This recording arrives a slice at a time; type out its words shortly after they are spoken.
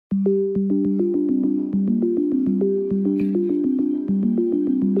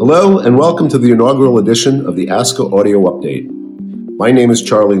Hello and welcome to the inaugural edition of the ASCA Audio Update. My name is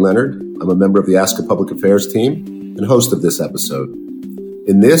Charlie Leonard. I'm a member of the ASCA Public Affairs team and host of this episode.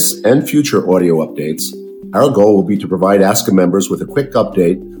 In this and future audio updates, our goal will be to provide ASCA members with a quick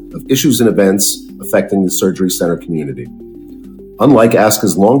update of issues and events affecting the surgery center community. Unlike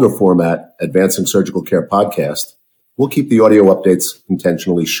ASCA's longer format Advancing Surgical Care podcast, we'll keep the audio updates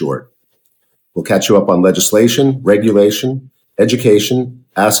intentionally short. We'll catch you up on legislation, regulation, education,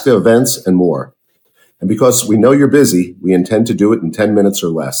 ASCA events, and more. And because we know you're busy, we intend to do it in 10 minutes or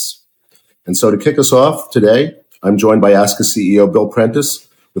less. And so to kick us off today, I'm joined by ASCA CEO Bill Prentice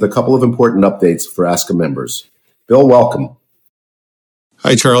with a couple of important updates for ASCA members. Bill, welcome.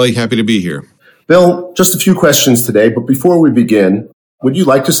 Hi, Charlie. Happy to be here. Bill, just a few questions today, but before we begin, would you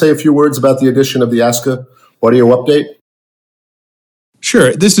like to say a few words about the addition of the ASCA audio update?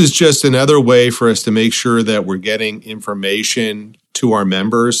 Sure. This is just another way for us to make sure that we're getting information to our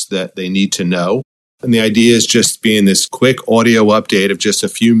members that they need to know. And the idea is just being this quick audio update of just a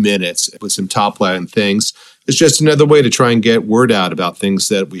few minutes with some top-line things. It's just another way to try and get word out about things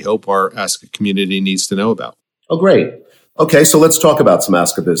that we hope our ASCA community needs to know about. Oh, great. Okay, so let's talk about some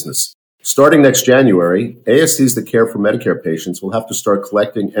ASCA business. Starting next January, ASCs that care for Medicare patients will have to start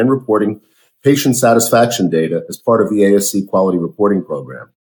collecting and reporting patient satisfaction data as part of the ASC Quality Reporting Program.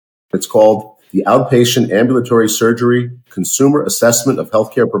 It's called the Outpatient Ambulatory Surgery Consumer Assessment of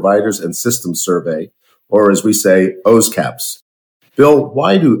Healthcare Providers and Systems Survey, or as we say, OAS CAHPS. Bill,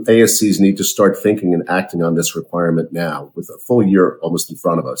 why do ASCs need to start thinking and acting on this requirement now with a full year almost in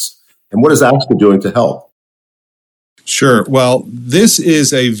front of us? And what is ASCA doing to help? Sure. Well, this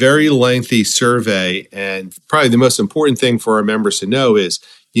is a very lengthy survey, and probably the most important thing for our members to know is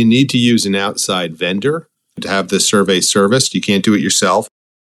you need to use an outside vendor to have the survey serviced. You can't do it yourself.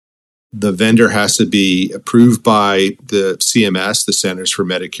 The vendor has to be approved by the CMS, the Centers for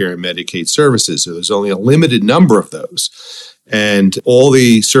Medicare and Medicaid Services. So there's only a limited number of those. And all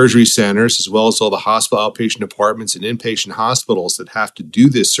the surgery centers, as well as all the hospital outpatient departments and inpatient hospitals that have to do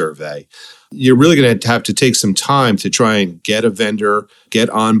this survey, you're really going to have to take some time to try and get a vendor, get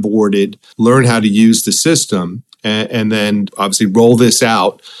onboarded, learn how to use the system, and then obviously roll this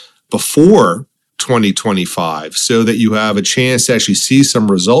out before 2025 so that you have a chance to actually see some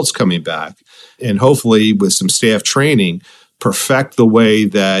results coming back and hopefully with some staff training, perfect the way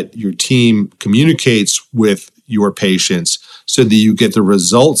that your team communicates with your patients so that you get the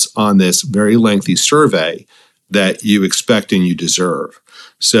results on this very lengthy survey that you expect and you deserve.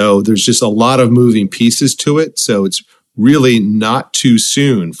 So there's just a lot of moving pieces to it. So it's really not too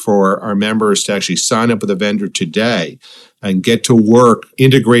soon for our members to actually sign up with a vendor today and get to work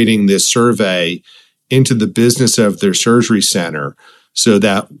integrating this survey into the business of their surgery center so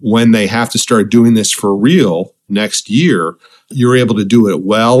that when they have to start doing this for real next year, you're able to do it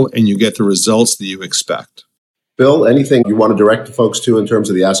well and you get the results that you expect. Bill, anything you want to direct the folks to in terms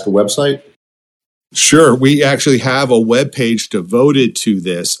of the ASCA website? Sure. We actually have a webpage devoted to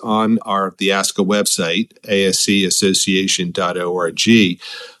this on the ASCA website, ascassociation.org.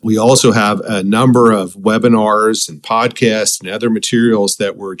 We also have a number of webinars and podcasts and other materials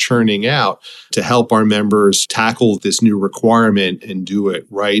that we're churning out to help our members tackle this new requirement and do it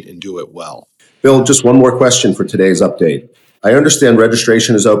right and do it well. Bill, just one more question for today's update. I understand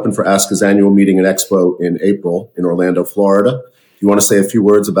registration is open for ASCA's annual meeting and expo in April in Orlando, Florida. Do you want to say a few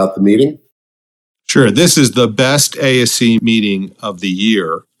words about the meeting? Sure. This is the best ASC meeting of the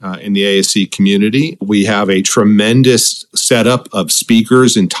year in the ASC community. We have a tremendous setup of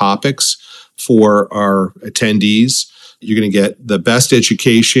speakers and topics for our attendees. You're going to get the best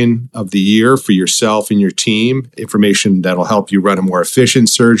education of the year for yourself and your team, information that'll help you run a more efficient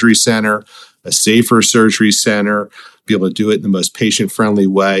surgery center, a safer surgery center, be able to do it in the most patient-friendly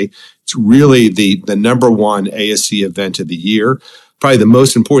way. It's really the number one ASC event of the year. Probably the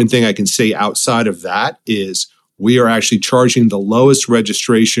most important thing I can say outside of that is we are actually charging the lowest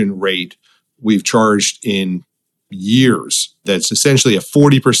registration rate we've charged in years. That's essentially a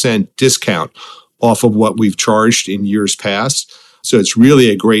 40% discount off of what we've charged in years past. So it's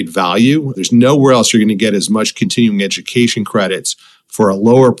really a great value. There's nowhere else you're going to get as much continuing education credits for a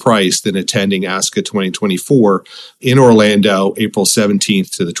lower price than attending ASCA 2024 in Orlando, April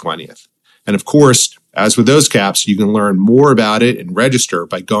 17th to the 20th. And of course, as with those caps, you can learn more about it and register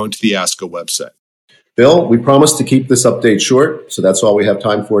by going to the ASCA website. Bill, we promised to keep this update short, so that's all we have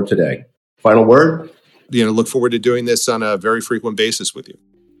time for today. Final word? Look forward to doing this on a very frequent basis with you.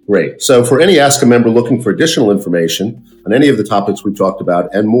 Great. So for any ASCA member looking for additional information on any of the topics we talked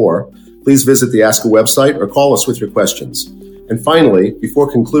about and more, please visit the ASCA website or call us with your questions. And finally, before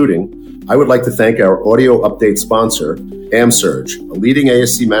concluding, I would like to thank our audio update sponsor, AmSurge, a leading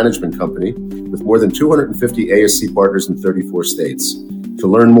ASC management company with more than 250 ASC partners in 34 states. To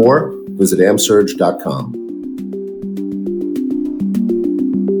learn more, visit amsurge.com.